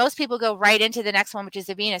 And most people go right into the next one, which is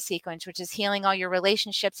the Venus sequence, which is healing all your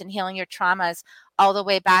relationships and healing your traumas all the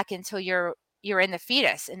way back until you're in the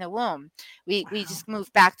fetus, in the womb. We just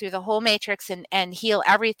move back through the whole matrix and heal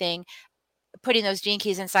everything, putting those gene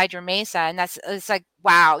keys inside your mesa. And it's like,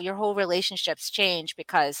 wow, your whole relationships change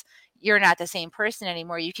because you're not the same person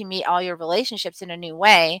anymore. You can meet all your relationships in a new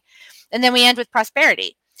way. And then we end with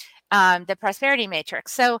prosperity. The prosperity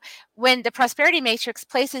matrix. So when the prosperity matrix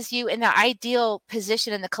places you in the ideal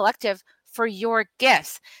position in the collective for your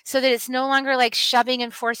gifts, so that it's no longer like shoving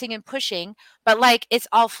and forcing and pushing, but like it's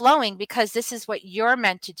all flowing because this is what you're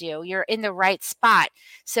meant to do. You're in the right spot.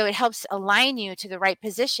 So it helps align you to the right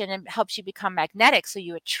position and helps you become magnetic. So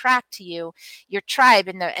you attract to you your tribe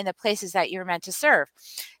in the places that you're meant to serve.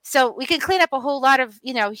 So we can clean up a whole lot of,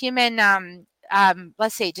 human,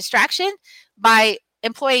 let's say, distraction by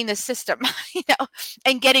employing the system,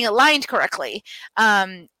 and getting aligned correctly.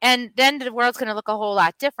 And then the world's going to look a whole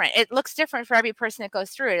lot different. It looks different for every person that goes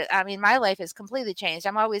through it. I mean, my life is completely changed.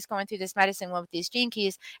 I'm always going through this medicine one with these gene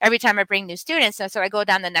keys every time I bring new students. And so I go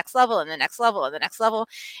down the next level and the next level and the next level.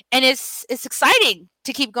 And it's exciting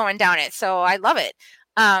to keep going down it. So I love it.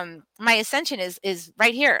 My ascension is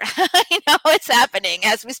right here. It's happening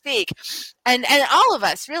as we speak, and all of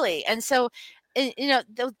us really. And so,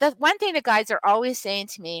 the one thing the guides are always saying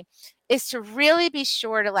to me is to really be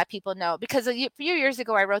sure to let people know, because a few years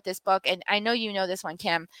ago I wrote this book, and I know you know this one,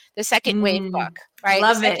 Kim, the Second Wave book, right?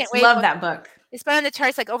 Love The Second it. Wave Love book. that book. It's been on the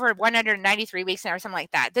charts like over 193 weeks now or something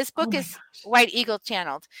like that. This book is White Eagle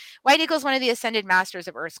channeled. White Eagle is one of the ascended masters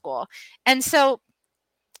of Earth School. And so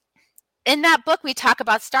in that book, we talk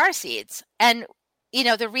about star seeds and, you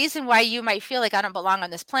know, the reason why you might feel like I don't belong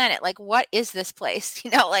on this planet. Like, what is this place?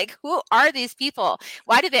 You know, like, who are these people?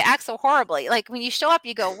 Why do they act so horribly? Like, when you show up,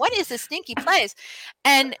 you go, what is this stinky place?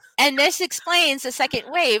 And this explains the second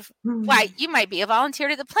wave, why you might be a volunteer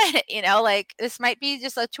to the planet. You know, like, this might be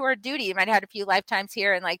just a tour of duty. You might have had a few lifetimes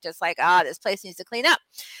here and like, just like, this place needs to clean up.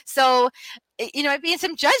 So, you know, it being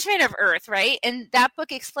some judgment of Earth, right? And that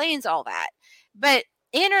book explains all that. But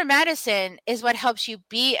inner medicine is what helps you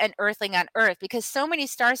be an earthling on Earth, because so many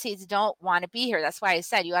starseeds don't want to be here. That's why I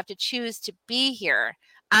said you have to choose to be here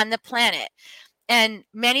on the planet. And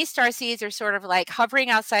many starseeds are sort of like hovering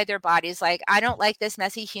outside their bodies, like, I don't like this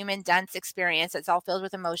messy human dense experience. It's all filled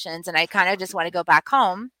with emotions. And I kind of just want to go back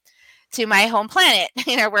home to my home planet,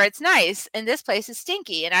 you know, where it's nice. And this place is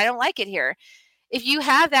stinky and I don't like it here. If you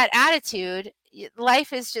have that attitude,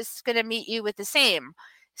 life is just going to meet you with the same.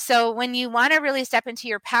 So when you want to really step into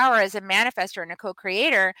your power as a manifestor and a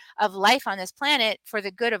co-creator of life on this planet for the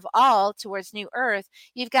good of all towards New Earth,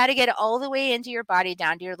 you've got to get all the way into your body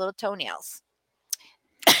down to your little toenails.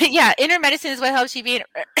 Yeah, inner medicine is what helps you be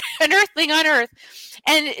an earthling on Earth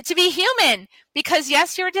and to be human, because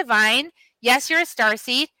yes, you're divine. Yes, you're a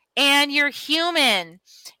starseed and you're human.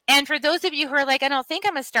 And for those of you who are like, I don't think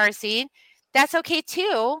I'm a starseed, that's okay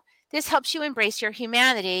too. This helps you embrace your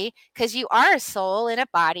humanity, because you are a soul in a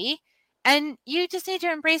body, and you just need to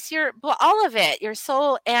embrace all of it, your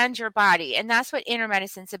soul and your body. And that's what inner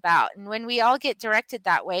medicine's about. And when we all get directed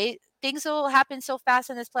that way, things will happen so fast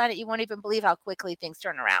on this planet, you won't even believe how quickly things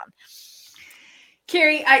turn around.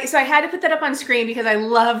 Kerri, so I had to put that up on screen because I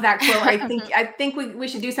love that quote. I think we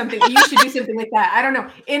should do something. You should do something with that. I don't know.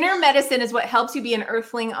 Inner medicine is what helps you be an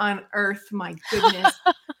earthling on Earth. My goodness.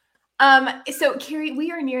 So Kerri,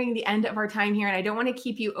 we are nearing the end of our time here, and I don't want to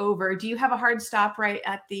keep you over. Do you have a hard stop right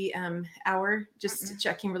at the hour? Just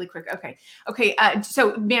checking really quick. Okay.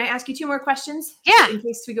 So may I ask you 2 more questions? Yeah. In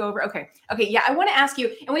case we go over. Okay. Yeah. I want to ask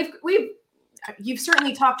you, and you've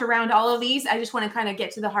certainly talked around all of these. I just want to kind of get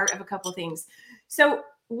to the heart of a couple of things. So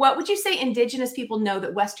what would you say Indigenous people know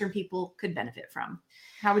that Western people could benefit from?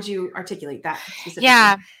 How would you articulate that specifically?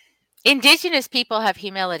 Yeah. Indigenous people have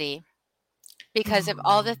humility because of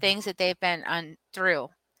all the things that they've been through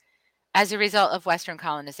as a result of Western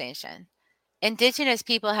colonization. Indigenous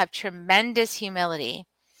people have tremendous humility.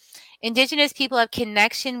 Indigenous people have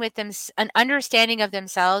connection with them, an understanding of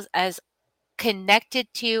themselves as connected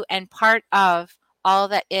to and part of all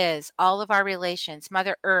that is, all of our relations,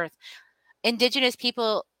 Mother Earth. Indigenous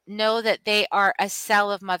people know that they are a cell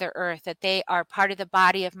of Mother Earth, that they are part of the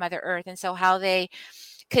body of Mother Earth. And so how they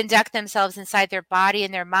conduct themselves inside their body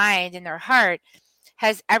and their mind and their heart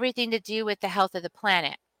has everything to do with the health of the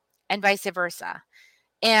planet, and vice versa.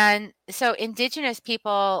 And so Indigenous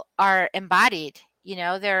people are embodied, you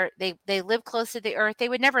know, they live close to the earth. They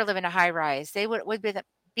would never live in a high rise. They would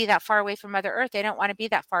be that far away from Mother Earth. They don't want to be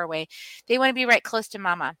that far away. They want to be right close to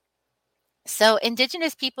Mama. So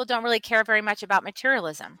Indigenous people don't really care very much about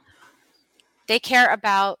materialism. They care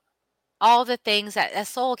about all the things that a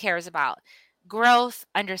soul cares about: growth,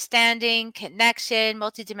 understanding, connection,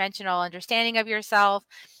 multidimensional understanding of yourself,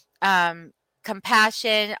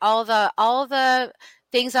 compassion, all the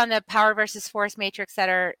things on the power versus force matrix that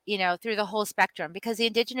are, you know, through the whole spectrum, because the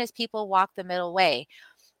Indigenous people walk the middle way.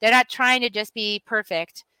 They're not trying to just be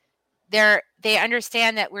perfect. They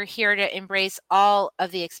understand that we're here to embrace all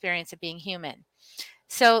of the experience of being human.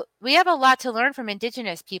 So we have a lot to learn from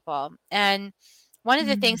Indigenous people. And one of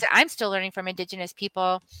the things that I'm still learning from Indigenous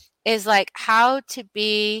people is like how to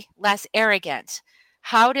be less arrogant,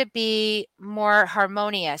 how to be more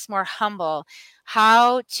harmonious, more humble,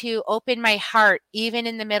 how to open my heart even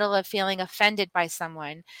in the middle of feeling offended by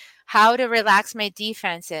someone, how to relax my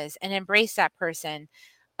defenses and embrace that person.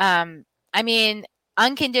 I mean,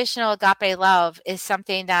 unconditional agape love is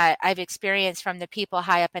something that I've experienced from the people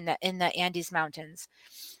high up in the Andes Mountains.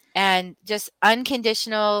 And just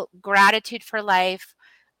unconditional gratitude for life,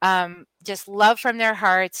 just love from their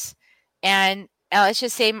hearts. And let's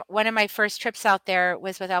just say one of my first trips out there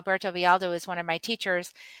was with Alberto Vialdo, who was one of my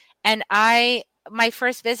teachers. And my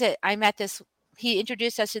first visit, I met he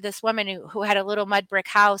introduced us to this woman who had a little mud brick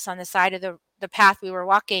house on the side of the path we were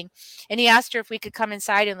walking. And he asked her if we could come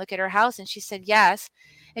inside and look at her house. And she said yes.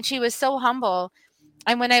 And she was so humble.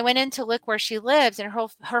 And when I went in to look where she lives, and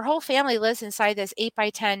her whole family lives inside this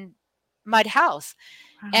 8x10 mud house.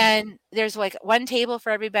 And there's like one table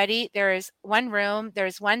for everybody. There's one room.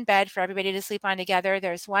 There's one bed for everybody to sleep on together.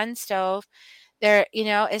 There's one stove. There,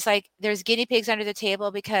 it's like there's guinea pigs under the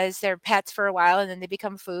table because they're pets for a while and then they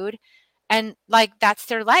become food. And like that's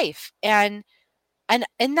their life. And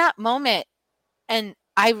in that moment, and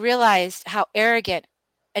I realized how arrogant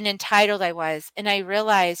and entitled I was. And I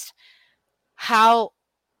realized how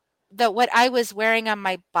what I was wearing on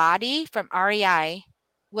my body from REI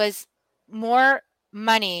was more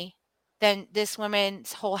money than this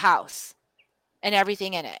woman's whole house and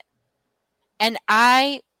everything in it. And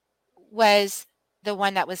I was the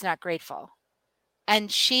one that was not grateful. And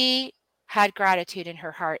she had gratitude in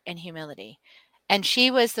her heart and humility. And she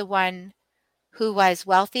was the one who was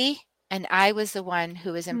wealthy, and I was the one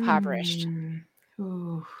who was impoverished.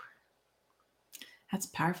 Ooh. That's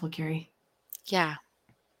powerful, Kerri. Yeah.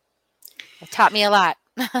 It taught me a lot.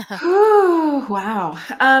 Ooh, wow.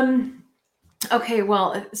 Okay,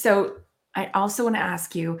 well, so I also want to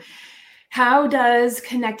ask you, how does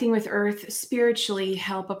connecting with Earth spiritually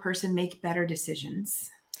help a person make better decisions?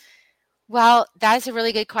 Well, that's a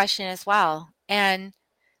really good question as well. And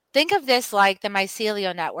think of this like the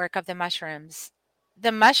mycelial network of the mushrooms.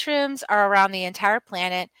 The mushrooms are around the entire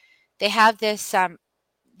planet. They have these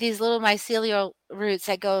little mycelial roots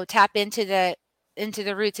that go tap into the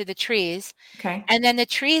roots of the trees. Okay. And then the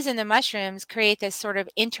trees and the mushrooms create this sort of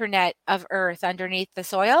internet of earth underneath the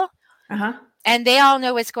soil. Uh-huh. And they all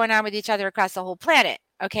know what's going on with each other across the whole planet.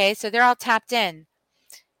 Okay, so they're all tapped in.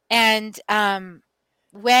 And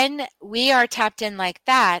when we are tapped in like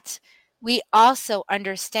that, we also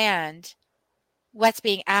understand what's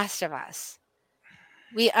being asked of us.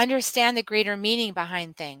 We understand the greater meaning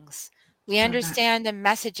behind things. We understand the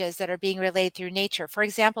messages that are being relayed through nature. For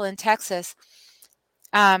example, in Texas,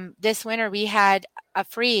 this winter we had a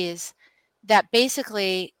freeze that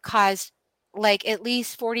basically caused like at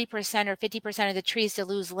least 40% or 50% of the trees to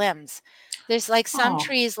lose limbs. There's like some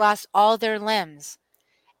trees lost all their limbs.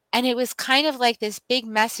 And it was kind of like this big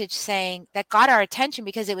message saying that got our attention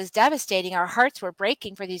because it was devastating. Our hearts were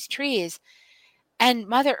breaking for these trees. And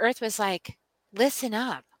Mother Earth was like, listen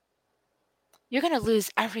up. You're going to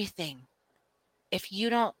lose everything if you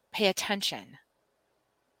don't pay attention.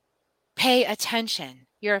 Pay attention.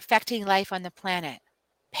 You're affecting life on the planet.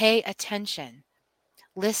 Pay attention.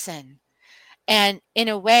 Listen. And in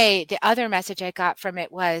a way, the other message I got from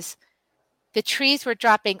it was the trees were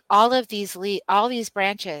dropping all of these all these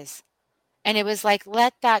branches. And it was like,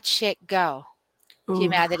 let that shit go,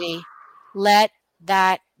 humanity. Let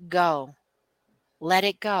that go. Let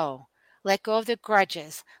it go. Let go of the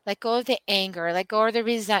grudges. Let go of the anger. Let go of the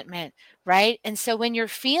resentment, right? And so when you're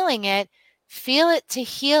feeling it, feel it to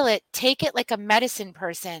heal it. Take it like a medicine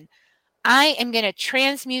person. I am going to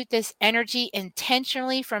transmute this energy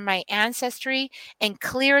intentionally from my ancestry and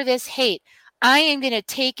clear this hate. I am going to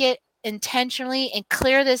take it intentionally and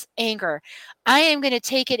clear this anger. I am going to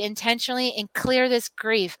take it intentionally and clear this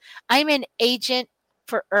grief. I'm an agent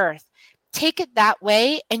for Earth. Take it that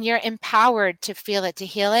way, and you're empowered to feel it, to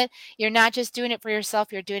heal it. You're not just doing it for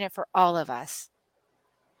yourself, you're doing it for all of us.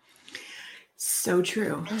 So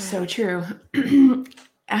true. So true.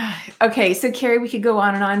 Okay, so Kerri, we could go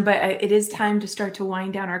on and on, but it is time to start to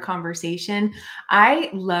wind down our conversation. I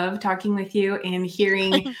love talking with you and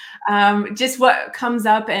hearing just what comes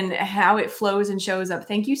up and how it flows and shows up.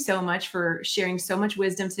 Thank you so much for sharing so much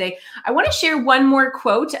wisdom today. I want to share one more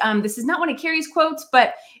quote. This is not one of Kerri's quotes,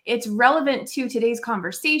 but it's relevant to today's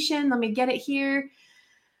conversation. Let me get it here.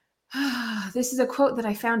 This is a quote that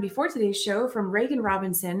I found before today's show from Reagan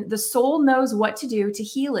Robinson. The soul knows what to do to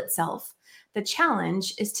heal itself. The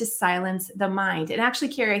challenge is to silence the mind. And actually,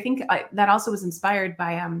 Kerri, I think that also was inspired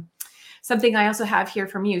by something I also have here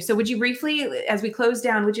from you. So would you briefly, as we close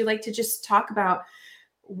down, would you like to just talk about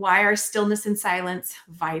why are stillness and silence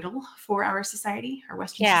vital for our society, our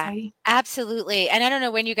Western society? Absolutely. And I don't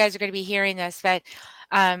know when you guys are going to be hearing this, but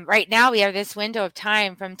right now we have this window of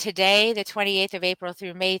time from today, the 28th of April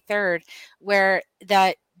through May 3rd, where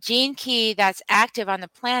the gene key that's active on the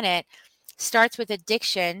planet starts with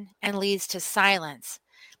addiction and leads to silence.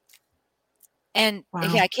 And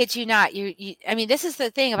I kid you not, I mean, this is the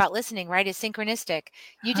thing about listening, right? It's synchronistic.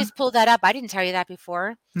 You just pulled that up. I didn't tell you that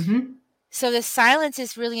before. Mm-hmm. So the silence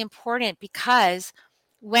is really important because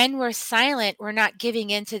when we're silent, we're not giving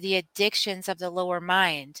into the addictions of the lower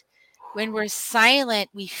mind. When we're silent,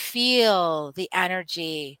 we feel the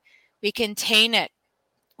energy. We contain it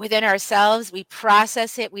within ourselves. We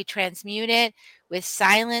process it. We transmute it with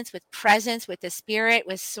silence, with presence, with the spirit,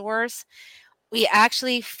 with source. We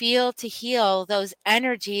actually feel to heal those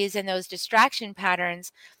energies and those distraction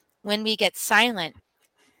patterns when we get silent.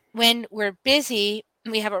 When we're busy,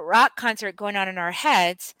 we have a rock concert going on in our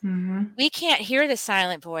heads, Mm-hmm. we can't hear the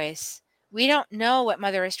silent voice. We don't know what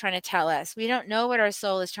Mother is trying to tell us. We don't know what our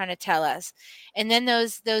soul is trying to tell us. And then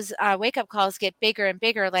those wake up calls get bigger and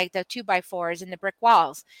bigger, like the 2x4s and the brick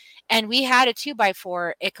walls. And we had a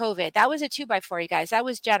 2x4 at COVID. That was a 2x4, you guys. That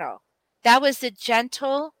was gentle. That was the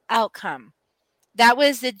gentle outcome. That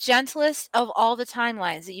was the gentlest of all the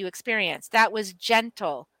timelines that you experienced. That was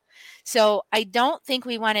gentle. So I don't think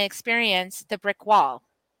we want to experience the brick wall.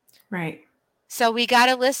 Right. So we got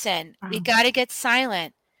to listen. We Wow. got to get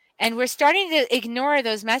silent. And we're starting to ignore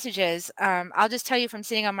those messages. I'll just tell you from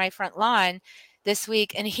sitting on my front lawn this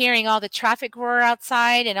week and hearing all the traffic roar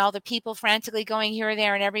outside and all the people frantically going here,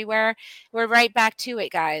 there, and everywhere. We're right back to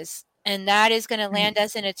it, guys. And that is going to land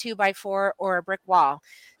us in a 2x4 or a brick wall.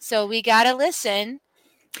 So we got to listen.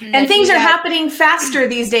 And things are happening faster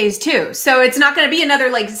these days too. So it's not going to be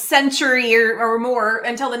another like century or more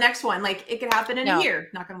until the next one. Like it could happen in a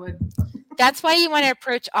year, knock on wood. That's why you want to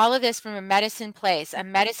approach all of this from a medicine place, a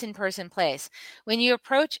medicine person place. When you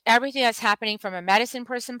approach everything that's happening from a medicine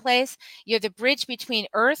person place, you're the bridge between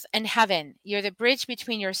earth and heaven. You're the bridge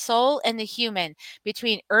between your soul and the human,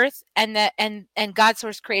 between earth and God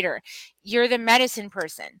source creator. You're the medicine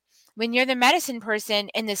person. When you're the medicine person,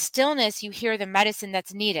 in the stillness, you hear the medicine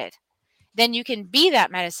that's needed. Then you can be that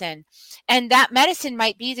medicine. And that medicine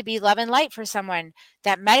might be to be love and light for someone.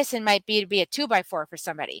 That medicine might be to be a 2x4 for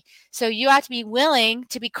somebody. So you have to be willing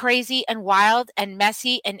to be crazy and wild and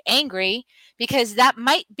messy and angry, because that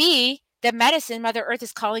might be the medicine Mother Earth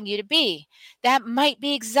is calling you to be. That might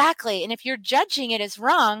be exactly. And if you're judging it as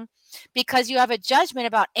wrong because you have a judgment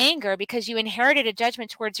about anger, because you inherited a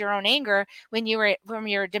judgment towards your own anger when you were from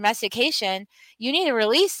your domestication, you need to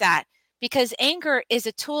release that. Because anger is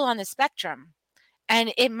a tool on the spectrum,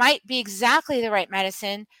 and it might be exactly the right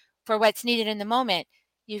medicine for what's needed in the moment.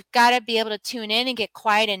 You've got to be able to tune in and get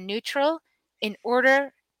quiet and neutral in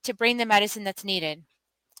order to bring the medicine that's needed.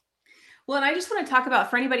 Well, and I just want to talk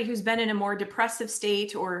about, for anybody who's been in a more depressive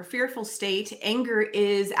state or fearful state, anger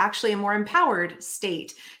is actually a more empowered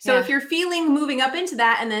state. So if you're feeling moving up into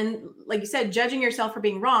that, and then, like you said, judging yourself for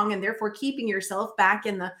being wrong, and therefore keeping yourself back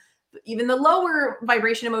in even the lower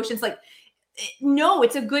vibration emotions, like, no,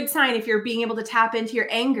 it's a good sign if you're being able to tap into your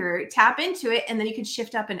anger, tap into it, and then you can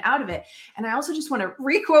shift up and out of it. And I also just want to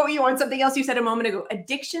re-quote you on something else you said a moment ago: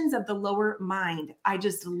 addictions of the lower mind. I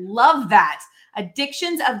just love that.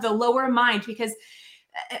 Addictions of the lower mind, because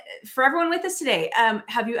for everyone with us today,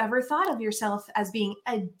 have you ever thought of yourself as being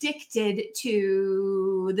addicted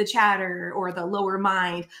to the chatter or the lower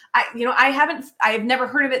mind? I've never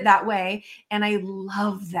heard of it that way. And I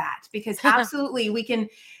love that, because absolutely we can,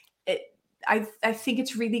 I think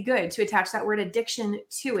it's really good to attach that word addiction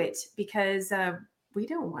to it, because we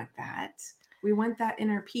don't want that. We want that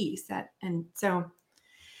inner peace.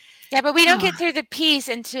 Yeah, but we don't get through the peace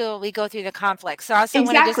until we go through the conflict. So I also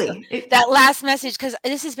exactly. want to that last message, because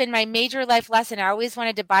this has been my major life lesson. I always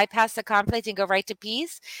wanted to bypass the conflict and go right to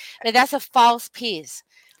peace, but that's a false peace.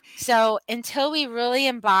 So until we really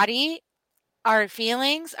embody our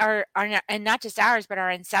feelings, and not just ours, but our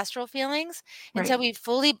ancestral feelings, until we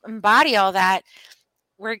fully embody all that,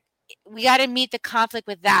 we got to meet the conflict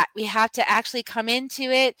with that. We have to actually come into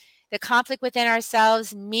it, the conflict within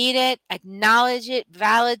ourselves, meet it, acknowledge it,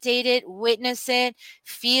 validate it, witness it,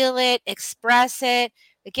 feel it, express it.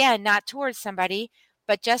 Again, not towards somebody,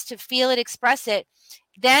 but just to feel it, express it.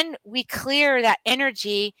 Then we clear that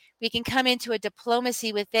energy. We can come into a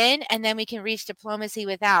diplomacy within, and then we can reach diplomacy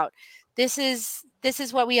without. This is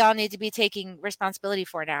what we all need to be taking responsibility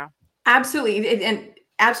for now. Absolutely. And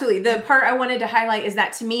absolutely. The part I wanted to highlight is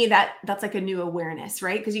that, to me, that's like a new awareness,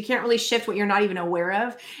 right? Because you can't really shift what you're not even aware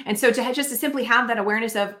of. And so to simply have that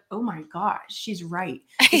awareness of, oh my gosh, she's right.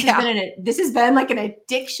 This has been like an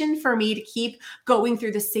addiction for me to keep going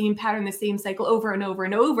through the same pattern, the same cycle over and over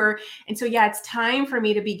and over. And so, yeah, it's time for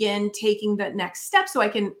me to begin taking the next step so I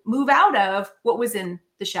can move out of what was in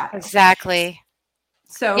the shadow. Exactly.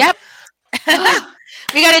 So, yep.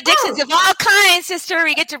 We got addictions of all kinds, sister.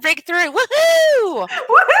 We get to break through. Woohoo!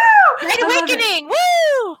 Woohoo! Great awakening.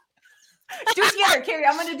 Woo! Do it together, Kerri.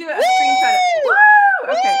 I'm going to do a screenshot.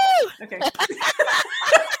 Woo! Okay.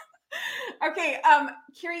 Okay.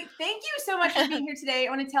 Kerri, thank you so much for being here today. I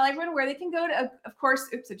want to tell everyone where they can go to, of course,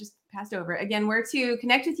 I just passed over. Again, where to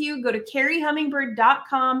connect with you. Go to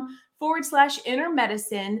kerrihummingbird.com/inner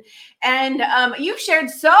medicine. And you've shared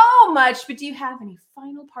so much, but do you have any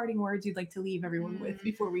final parting words you'd like to leave everyone with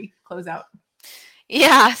before we close out?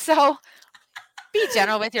 Yeah. So be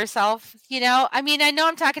gentle with yourself. I know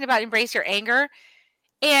I'm talking about embrace your anger,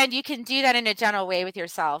 and you can do that in a gentle way with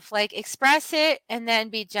yourself. Like, express it and then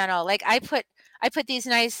be gentle. Like, I I put these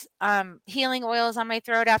nice healing oils on my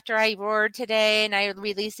throat after I roared today and I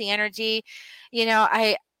released the energy. You know,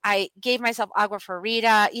 I gave myself agua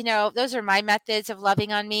farita. You know, those are my methods of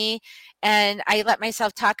loving on me. And I let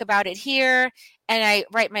myself talk about it here, and I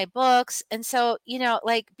write my books. And so, you know,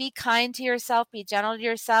 like, be kind to yourself, be gentle to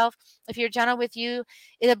yourself. If you're gentle with you,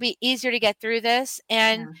 it'll be easier to get through this.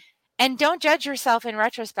 And don't judge yourself in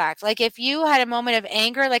retrospect. Like, if you had a moment of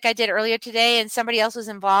anger, like I did earlier today, and somebody else was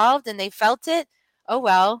involved and they felt it, oh,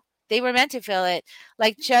 well, they were meant to feel it.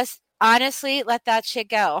 Like, just honestly, let that shit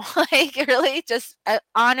go. Like, really, just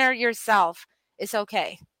honor yourself. It's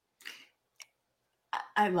okay.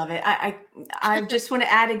 I love it. I just want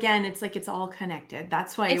to add again, it's like, it's all connected.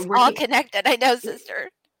 That's why it's all connected. I know, sister.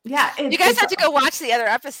 Yeah. You guys have to go watch the other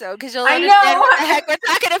episode because you'll I understand know what the heck we're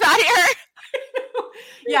talking about here.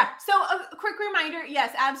 Yeah. So a quick reminder.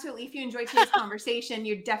 Yes, absolutely. If you enjoyed today's conversation,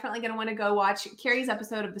 you're definitely going to want to go watch Kerri's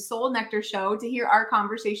episode of the Soul Nectar Show to hear our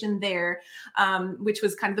conversation there, which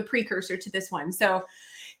was kind of the precursor to this one. So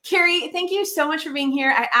Kerri, thank you so much for being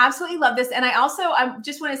here. I absolutely love this. And I also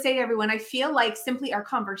just want to say to everyone, I feel like simply our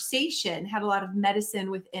conversation had a lot of medicine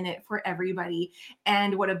within it for everybody.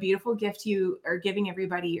 And what a beautiful gift you are giving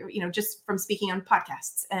everybody, you know, just from speaking on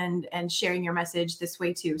podcasts and sharing your message this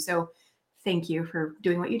way too. So thank you for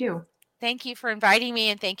doing what you do. Thank you for inviting me,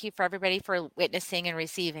 and thank you for everybody for witnessing and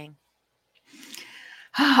receiving.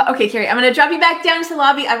 Okay, Kerri, I'm going to drop you back down to the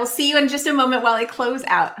lobby. I will see you in just a moment while I close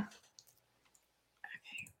out.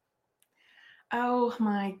 Oh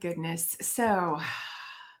my goodness. So,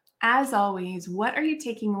 as always, what are you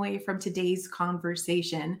taking away from today's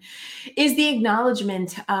conversation? Is the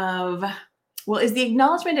acknowledgement of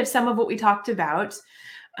some of what we talked about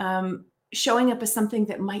showing up as something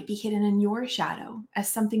that might be hidden in your shadow, as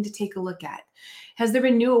something to take a look at? Has there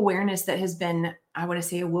been new awareness that has been, I want to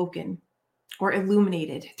say, awoken or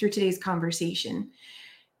illuminated through today's conversation?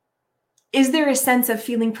 Is there a sense of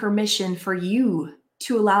feeling permission for you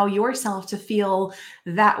to allow yourself to feel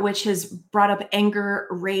that which has brought up anger,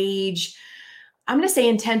 rage, I'm going to say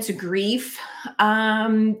intense grief,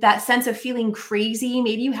 that sense of feeling crazy?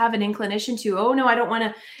 Maybe you have an inclination to, oh no, I don't want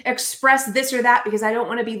to express this or that because I don't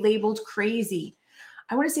want to be labeled crazy.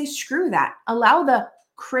 I want to say, screw that. Allow the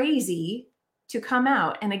crazy to come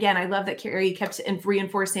out. And again, I love that Kerri kept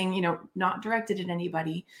reinforcing, you know, not directed at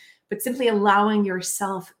anybody, but simply allowing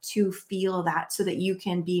yourself to feel that so that you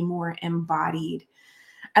can be more embodied.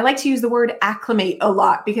 I like to use the word acclimate a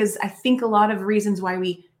lot because I think a lot of reasons why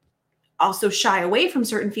we also shy away from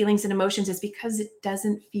certain feelings and emotions is because it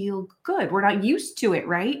doesn't feel good. We're not used to it,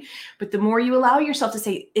 right? But the more you allow yourself to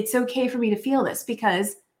say, it's okay for me to feel this,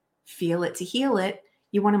 because feel it to heal it,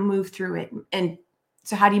 you want to move through it. And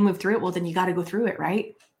so how do you move through it? Well, then you got to go through it,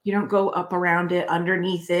 right? You don't go up around it,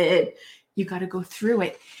 underneath it. You got to go through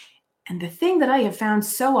it. And the thing that I have found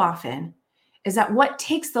so often is that what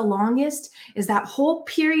takes the longest is that whole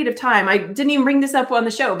period of time. I didn't even bring this up on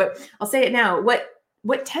the show, but I'll say it now.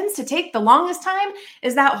 What tends to take the longest time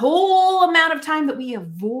is that whole amount of time that we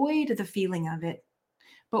avoid the feeling of it.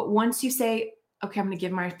 But once you say, okay, I'm going to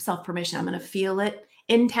give myself permission, I'm going to feel it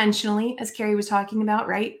intentionally, as Kerri was talking about,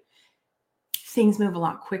 right? Things move a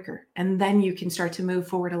lot quicker, and then you can start to move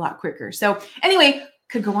forward a lot quicker. So anyway,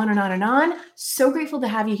 could go on and on and on. So grateful to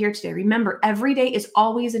have you here today. Remember, every day is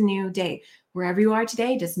always a new day. Wherever you are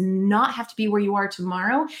today does not have to be where you are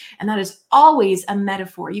tomorrow. And that is always a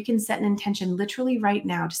metaphor. You can set an intention literally right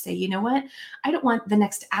now to say, you know what? I don't want the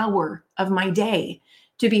next hour of my day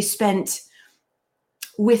to be spent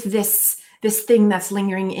with this thing that's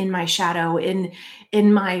lingering in my shadow, in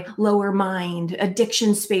my lower mind,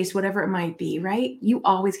 addiction space, whatever it might be, right? You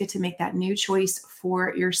always get to make that new choice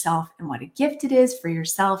for yourself, and what a gift it is for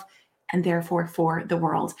yourself and therefore for the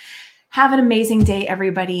world. Have an amazing day,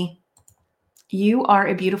 everybody. You are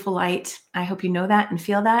a beautiful light. I hope you know that and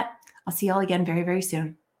feel that. I'll see you all again very, very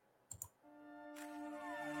soon.